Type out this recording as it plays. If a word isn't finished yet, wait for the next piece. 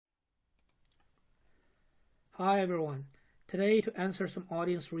Hi everyone. Today, to answer some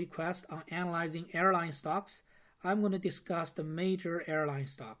audience requests on analyzing airline stocks, I'm going to discuss the major airline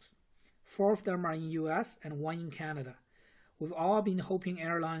stocks. Four of them are in US and one in Canada. We've all been hoping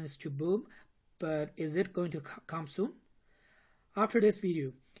airlines to boom, but is it going to come soon? After this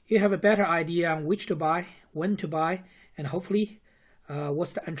video, you have a better idea on which to buy, when to buy, and hopefully,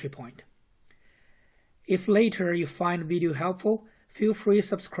 what's the entry point. If later you find the video helpful, feel free to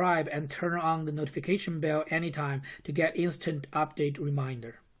subscribe and turn on the notification bell anytime to get instant update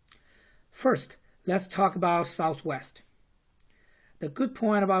reminder. First, let's talk about Southwest. The good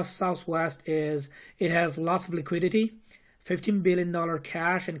point about Southwest is it has lots of liquidity, $15 billion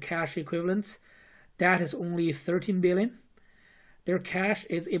cash and cash equivalents. That is only $13 billion. Their cash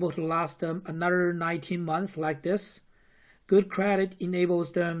is able to last them another 19 months like this. Good credit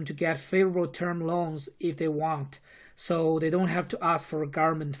enables them to get favorable term loans if they want, so they don't have to ask for a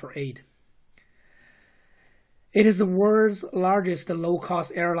government for aid. It is the world's largest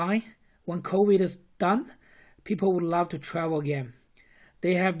low-cost airline. When COVID is done, people would love to travel again.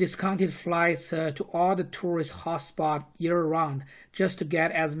 They have discounted flights to all the tourist hotspots year-round just to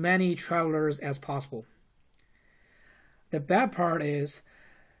get as many travelers as possible. The bad part is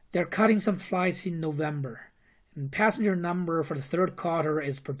they're cutting some flights in November. And passenger number for the third quarter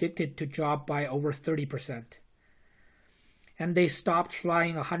is predicted to drop by over 30%. And they stopped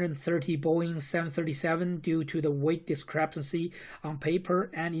flying 130 Boeing 737 due to the weight discrepancy on paper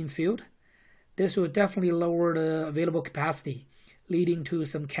and in field. This will definitely lower the available capacity, leading to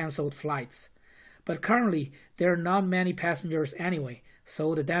some canceled flights. But currently, there are not many passengers anyway,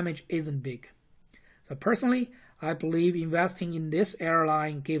 so the damage isn't big. So personally, I believe investing in this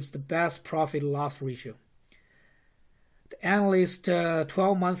airline gives the best profit-loss ratio. The analyst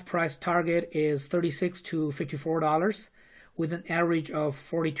 12-month price target is $36 to $54 with an average of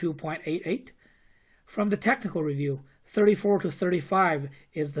 42.88. From the technical review, 34 to 35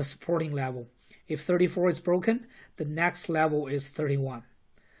 is the supporting level. If 34 is broken, the next level is 31.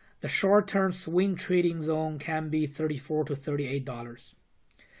 The short-term swing trading zone can be $34 to $38.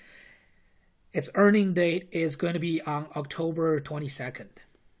 Its earning date is going to be on October 22nd.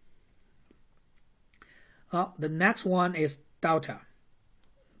 The next one is Delta,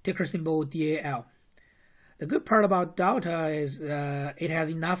 ticker symbol DAL. The good part about Delta is it has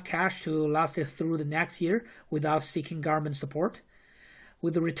enough cash to last it through the next year without seeking government support.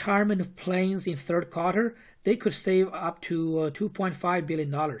 With the retirement of planes in third quarter, they could save up to $2.5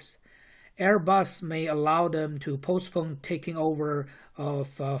 billion. Airbus may allow them to postpone taking over of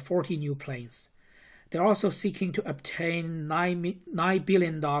 40 new planes. They're also seeking to obtain $9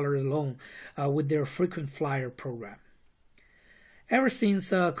 billion loan with their frequent flyer program. Ever since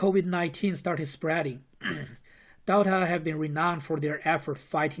COVID-19 started spreading, Delta have been renowned for their effort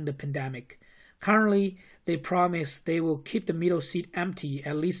fighting the pandemic. Currently, they promise they will keep the middle seat empty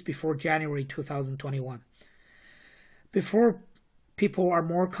at least before January 2021. Before people are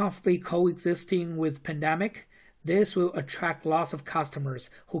more comfortably coexisting with pandemic, this will attract lots of customers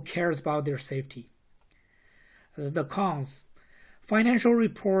who cares about their safety. The cons. Financial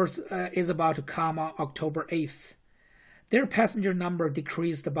reports is about to come on October 8th. Their passenger number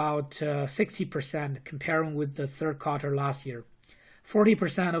decreased about 60% comparing with the third quarter last year.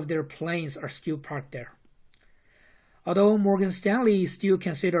 40% of their planes are still parked there. Although Morgan Stanley still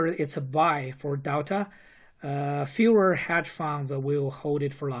considers it's a buy for Delta, fewer hedge funds will hold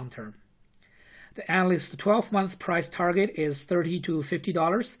it for long term. The analyst's 12-month price target is $30 to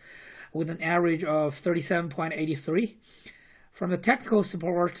 $50 with an average of 37.83. From the technical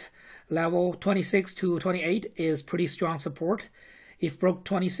support level, 26 to 28 is pretty strong support. If broke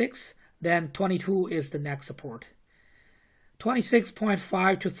 26, then 22 is the next support.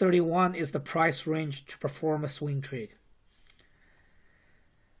 26.5 to 31 is the price range to perform a swing trade.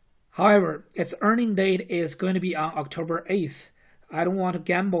 However, its earning date is going to be on October 8th. I don't want to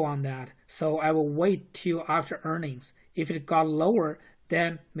gamble on that, so I will wait till after earnings. If it got lower,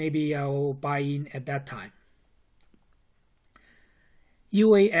 then maybe I'll buy in at that time.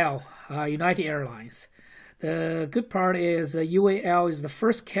 UAL, United Airlines. The good part is UAL is the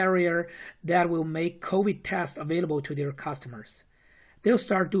first carrier that will make COVID tests available to their customers. They'll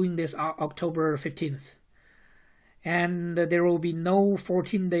start doing this on October 15th. And there will be no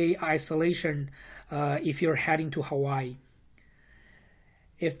 14-day isolation if you're heading to Hawaii.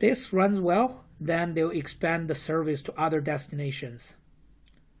 If this runs well, then they'll expand the service to other destinations.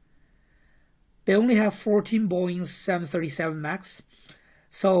 They only have 14 Boeing 737 MAX,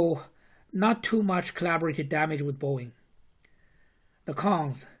 so not too much collaborative damage with Boeing. The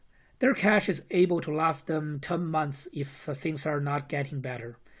cons. Their cash is able to last them 10 months if things are not getting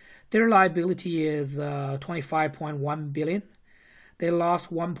better. Their liability is $25.1 billion. They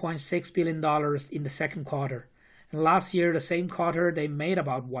lost $1.6 billion in the second quarter. And last year, the same quarter, they made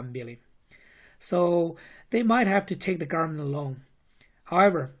about $1 billion. So they might have to take the government loan.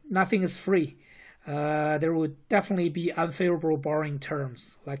 However, nothing is free. There would definitely be unfavorable borrowing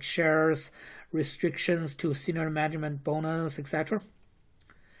terms, like shares, restrictions to senior management bonus, etc.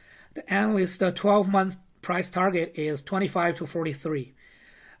 The analyst 12-month price target is 25 to 43,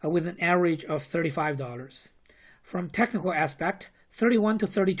 with an average of $35. From technical aspect, 31 to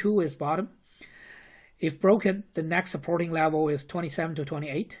 32 is bottom. If broken, the next supporting level is 27 to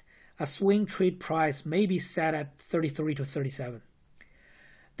 28. A swing trade price may be set at 33 to 37.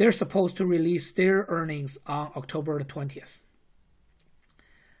 They're supposed to release their earnings on October the 20th.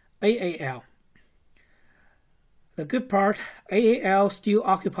 AAL. The good part, AAL still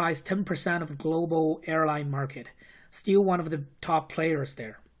occupies 10% of the global airline market, still one of the top players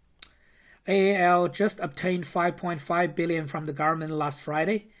there. AAL just obtained $5.5 billion from the government last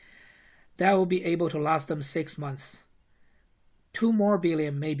Friday. That will be able to last them 6 months. $2 more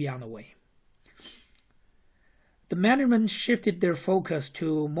billion may be on the way. The management shifted their focus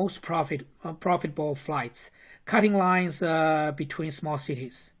to most profitable flights, cutting lines between small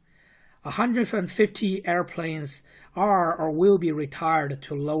cities. 150 airplanes are or will be retired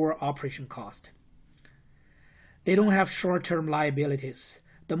to lower operation cost. They don't have short-term liabilities.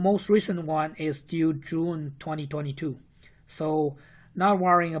 The most recent one is due June 2022, so not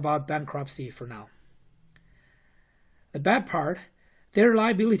worrying about bankruptcy for now. The bad part, their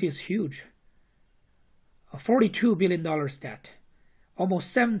liability is huge. A $42 billion debt,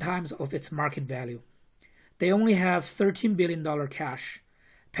 almost 7 times of its market value. They only have $13 billion cash.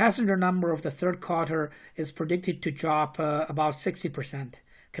 Passenger number of the third quarter is predicted to drop about 60%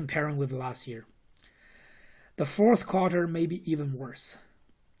 comparing with last year. The fourth quarter may be even worse.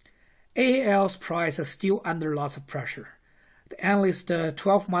 AAL's price is still under lots of pressure. The analyst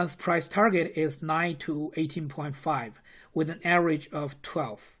 12-month price target is 9 to 18.5 with an average of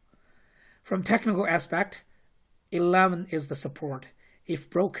 12. From technical aspect, 11 is the support. If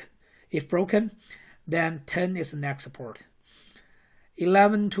broken, then 10 is the next support.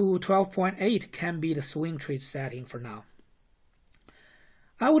 11 to 12.8 can be the swing trade setting for now.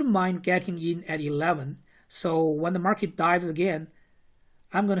 I wouldn't mind getting in at 11, so when the market dives again,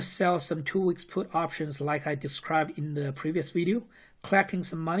 I'm going to sell some 2 weeks put options like I described in the previous video, collecting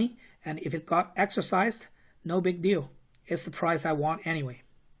some money, and if it got exercised, no big deal. It's the price I want anyway.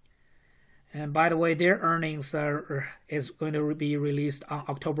 And by the way, their earnings is going to be released on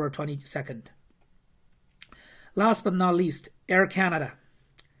October 22nd. Last but not least, Air Canada.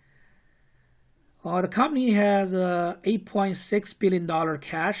 The company has $8.6 billion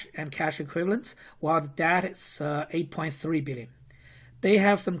cash and cash equivalents, while the debt is $8.3 billion. They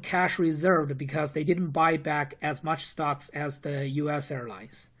have some cash reserved because they didn't buy back as much stocks as the US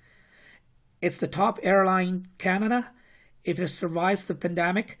airlines. It's the top airline Canada. If it survives the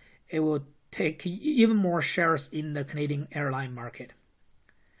pandemic, it will take even more shares in the Canadian airline market.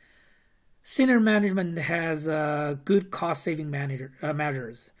 Senior management has good cost-saving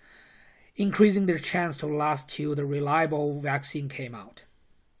measures, increasing their chance to last till the reliable vaccine came out.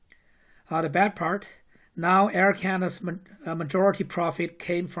 The bad part, now Air Canada's majority profit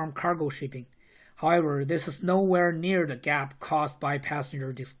came from cargo shipping. However, this is nowhere near the gap caused by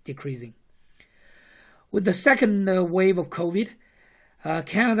passenger decreasing. With the second wave of COVID,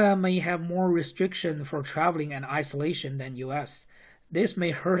 Canada may have more restriction for traveling and isolation than US. This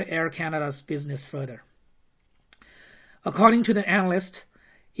may hurt Air Canada's business further. According to the analyst,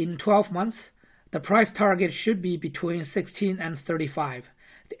 in 12 months, the price target should be between 16 and 35.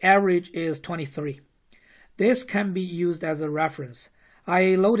 The average is 23. This can be used as a reference.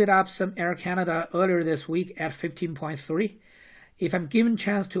 I loaded up some Air Canada earlier this week at 15.3. If I'm given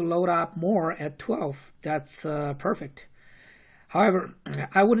chance to load up more at 12, that's perfect. However,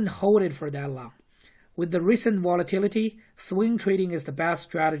 I wouldn't hold it for that long. With the recent volatility, swing trading is the best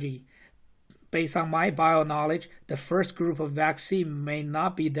strategy. Based on my bio knowledge, the first group of vaccine may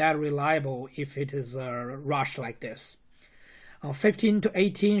not be that reliable if it is rushed like this. 15 to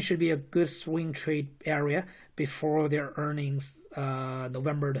 18 should be a good swing trade area before their earnings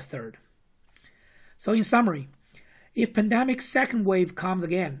November the 3rd. So in summary, if pandemic second wave comes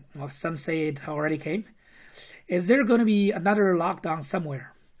again, or some say it already came, is there going to be another lockdown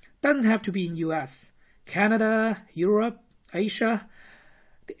somewhere? Doesn't have to be in US. Canada, Europe, Asia,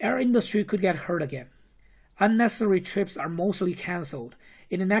 the air industry could get hurt again. Unnecessary trips are mostly canceled.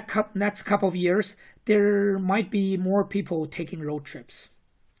 In the next couple of years, there might be more people taking road trips.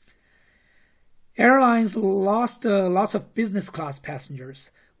 Airlines lost lots of business class passengers.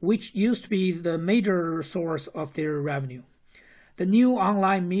 which used to be the major source of their revenue. The new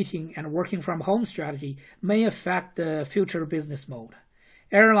online meeting and working from home strategy may affect the future business mode.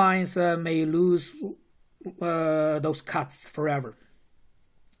 Airlines may lose those cuts forever.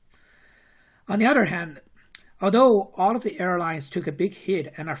 On the other hand, although all of the airlines took a big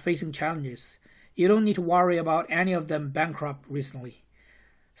hit and are facing challenges, you don't need to worry about any of them bankrupt recently.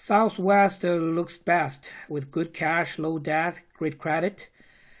 Southwest looks best with good cash, low debt, great credit.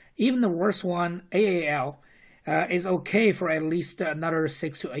 Even the worst one, AAL, is okay for at least another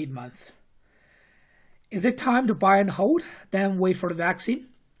 6 to 8 months. Is it time to buy and hold, then wait for the vaccine?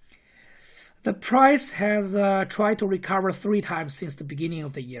 The price has tried to recover 3 times since the beginning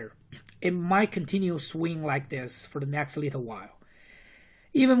of the year. It might continue to swing like this for the next little while.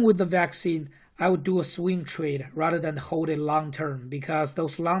 Even with the vaccine, I would do a swing trade rather than hold it long term because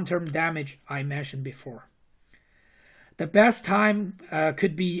those long-term damage I mentioned before. The best time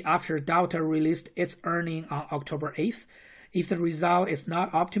could be after Delta released its earnings on October 8th. If the result is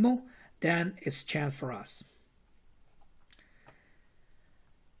not optimal, then it's a chance for us.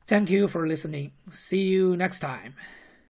 Thank you for listening. See you next time.